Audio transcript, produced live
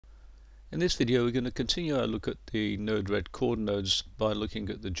In this video we're going to continue our look at the node red chord nodes by looking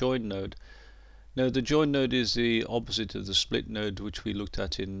at the join node. Now the join node is the opposite of the split node which we looked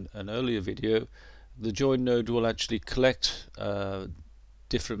at in an earlier video. The join node will actually collect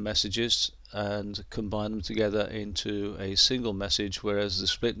different messages and combine them together into a single message, whereas the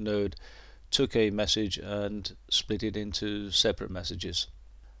split node took a message and split it into separate messages.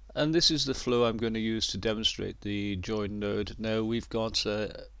 And this is the flow I'm going to use to demonstrate the join node. Now we've got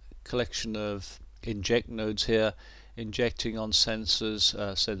a collection of inject nodes here, injecting on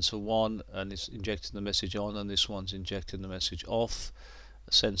sensors, sensor 1, and it's injecting the message on, and this one's injecting the message off,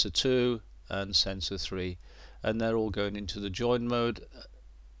 sensor 2 and sensor 3, and they're all going into the join mode,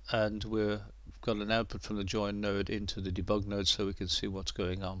 and we've got an output from the join node into the debug node so we can see what's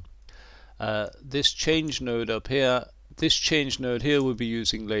going on. This change node up here, this change node here we'll be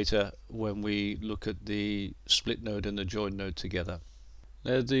using later when we look at the split node and the join node together.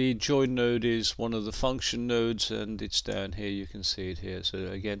 Now the join node is one of the function nodes, and it's down here, you can see it here. So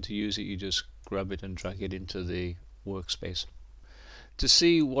again, to use it you just grab it and drag it into the workspace. To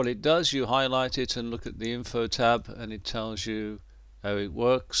see what it does, you highlight it and look at the info tab, and it tells you how it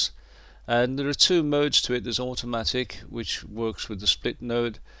works. And there are two modes to it. There's automatic, which works with the split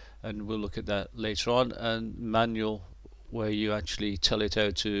node, and we'll look at that later on, and manual, where you actually tell it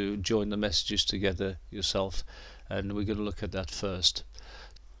how to join the messages together yourself, and we're going to look at that first.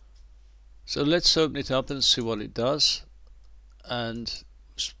 So let's open it up and see what it does, and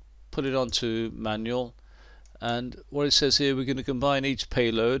put it onto manual. And what it says here, we're going to combine each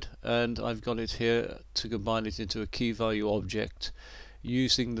payload, and I've got it here to combine it into a key value object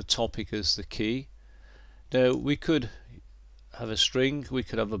using the topic as the key. Now we could have a string, we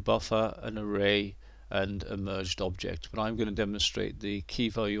could have a buffer, an array and a merged object, but I'm going to demonstrate the key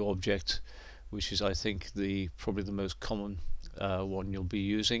value object, which is I think probably the most common one you'll be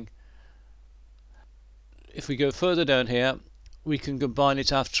using. If we go further down here, we can combine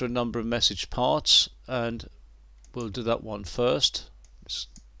it after a number of message parts, and we'll do that one first. Let's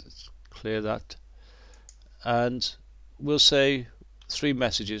clear that, and we'll say 3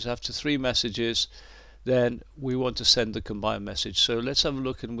 messages. After 3 messages, then we want to send the combined message. So let's have a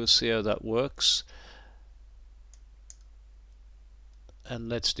look and we'll see how that works, and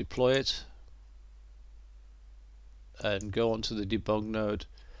let's deploy it and go on to the debug node,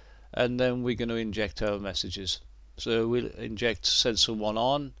 and then we're going to inject our messages. So we'll inject sensor 1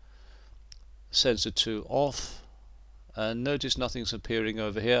 on, sensor 2 off, and notice nothing's appearing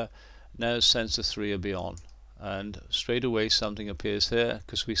over here. Now sensor 3 will be on, and straight away something appears here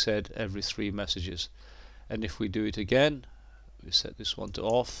because we said every 3 messages. And if we do it again, we set this one to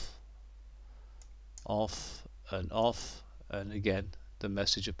off, off and off, and again the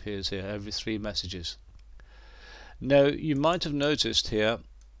message appears here every 3 messages. Now you might have noticed here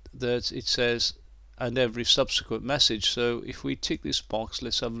that it says and every subsequent message. So if we tick this box,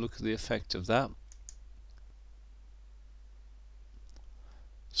 let's have a look at the effect of that.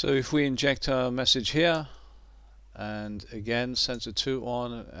 So if we inject our message here, and again sensor 2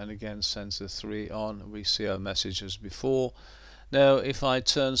 on, and again sensor 3 on, we see our message as before. Now if I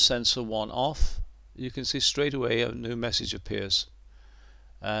turn sensor 1 off, you can see straight away a new message appears,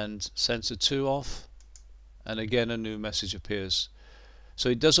 and sensor 2 off, and again a new message appears. So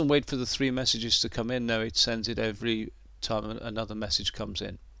it doesn't wait for the 3 messages to come in. Now it sends it every time another message comes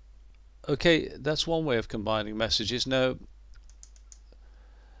in. Okay, that's one way of combining messages. Now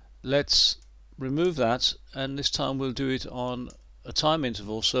let's remove that, and this time we'll do it on a time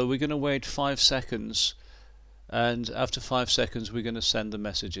interval. So we're going to wait 5 seconds, and after 5 seconds we're going to send the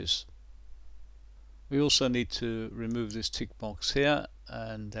messages. We also need to remove this tick box here,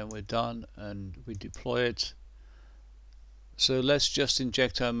 and then we're done, and we deploy it. So let's just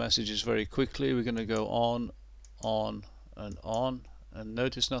inject our messages very quickly. We're going to go on, and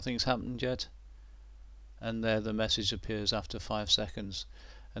notice nothing's happened yet, and there the message appears after 5 seconds.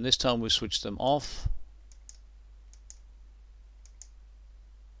 And this time we switch them off,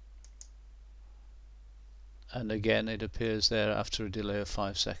 and again it appears there after a delay of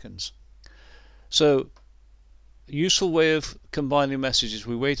 5 seconds. So useful way of combining messages: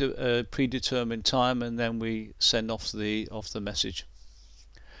 we wait a predetermined time and then we send off the message.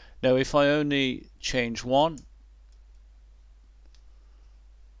 Now if I only change one,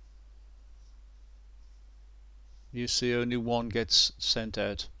 you see only one gets sent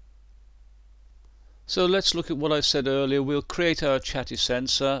out. So let's look at what I said earlier. We'll create our chatty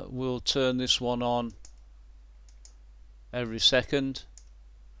sensor. We'll turn this one on every second,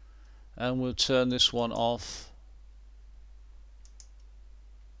 and we'll turn this one off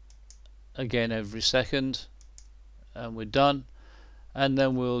again every second, and we're done. and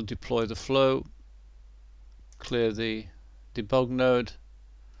then we'll deploy the flow, clear the debug node,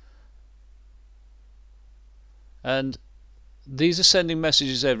 and these are sending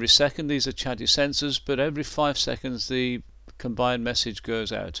messages every second. These are chatty sensors, but every 5 seconds the combined message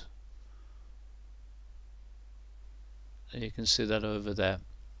goes out. And you can see that over there.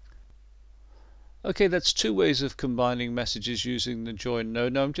 Okay, that's two ways of combining messages using the join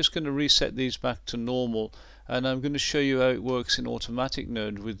node. Now I'm just going to reset these back to normal, and I'm going to show you how it works in automatic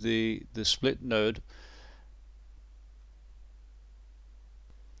node with the split node.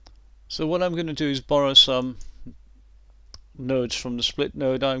 So what I'm going to do is borrow some nodes from the split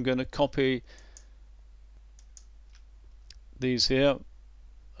node. I'm going to copy these here,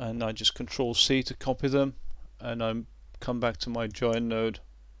 and I just Control C to copy them, and I come back to my join node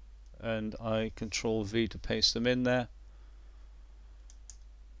and I Control V to paste them in there.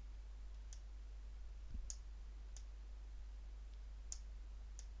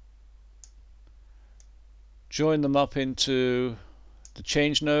 Join them up into the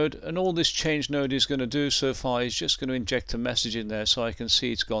change node, and all this change node is going to do so far is just going to inject a message in there, so I can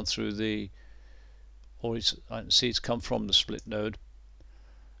see it's gone through I can see it's come from the split node.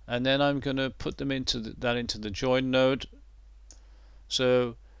 And then I'm going to put them into the join node.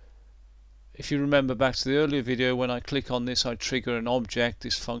 So if you remember back to the earlier video, when I click on this I trigger an object.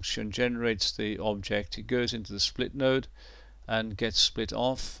 This function generates the object. It goes into the split node and gets split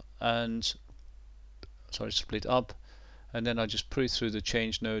off and split up, and then I just put it through the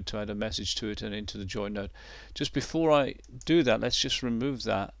change node to add a message to it and into the join node. Just before I do that, let's just remove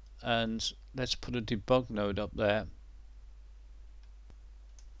that and let's put a debug node up there.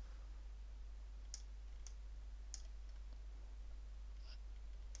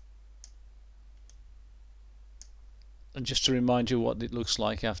 And just to remind you what it looks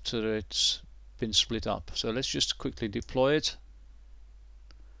like after it's been split up. So let's just quickly deploy it,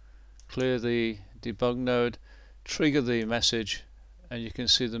 clear the debug node, trigger the message, and you can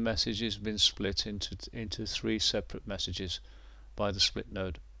see the message has been split into 3 separate messages by the split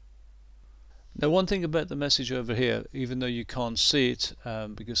node. Now one thing about the message over here, even though you can't see it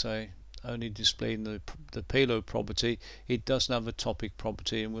because I only displayed the payload property, it doesn't have a topic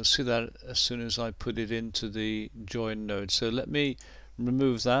property, and we'll see that as soon as I put it into the join node. So let me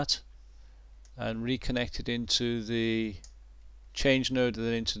remove that and reconnect it into the change node and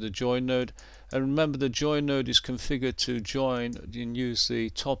then into the join node. And remember, the join node is configured to join and use the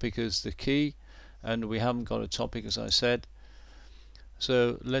topic as the key, and we haven't got a topic, as I said.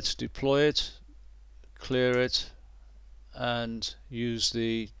 So let's deploy it, clear it, and use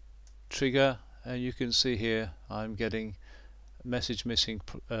the trigger, and you can see here I'm getting message missing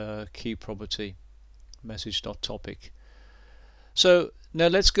key property, message.topic. So now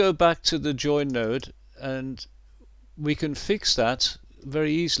let's go back to the join node, and we can fix that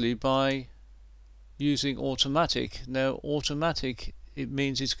very easily by using automatic. Now automatic, it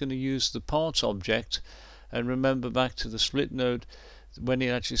means it's going to use the parts object, and remember back to the split node, when it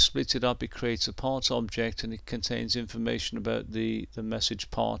actually splits it up it creates a parts object and it contains information about the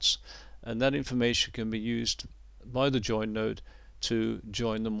message parts, and that information can be used by the join node to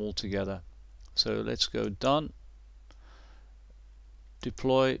join them all together. So let's go done,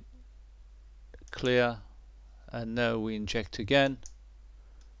 deploy, clear, and now we inject again,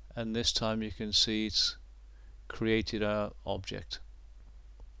 and this time you can see it's created our object.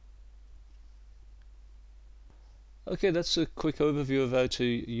 Okay, that's a quick overview of how to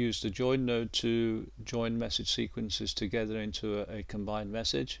use the join node to join message sequences together into a combined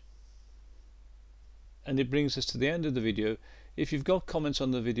message. And it brings us to the end of the video. If you've got comments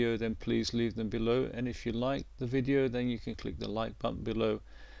on the video, then please leave them below, and if you like the video, then you can click the like button below.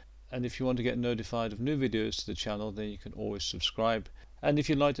 And if you want to get notified of new videos to the channel, then you can always subscribe. And if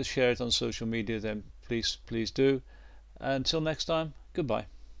you'd like to share it on social media, then please do. Until next time, goodbye.